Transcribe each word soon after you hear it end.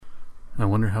I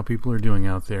wonder how people are doing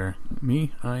out there.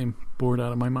 Me, I'm bored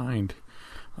out of my mind.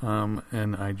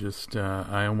 And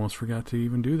I almost forgot to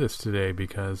even do this today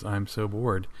because I'm so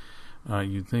bored.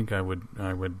 You'd think I would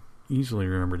easily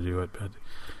remember to do it, but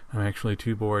I'm actually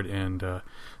too bored. And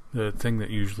the thing that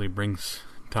usually brings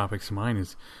topics to mind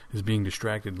is being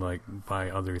distracted by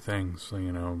other things. So,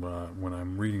 when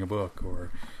I'm reading a book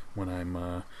or when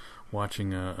I'm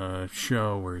watching a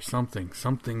show or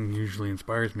something usually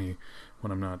inspires me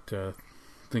when I'm not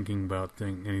thinking about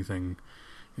anything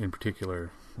in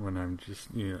particular. When I'm just,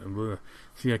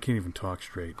 see, I can't even talk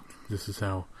straight. This is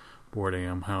how bored I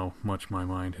am, how much my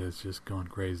mind has just gone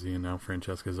crazy, and now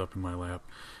Francesca's up in my lap,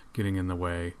 getting in the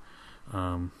way.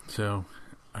 So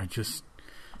I just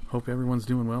hope everyone's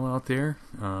doing well out there.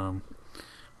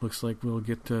 Looks like we'll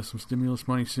get some stimulus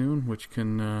money soon, which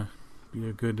can be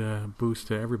a good boost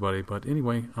to everybody. But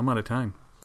anyway, I'm out of time.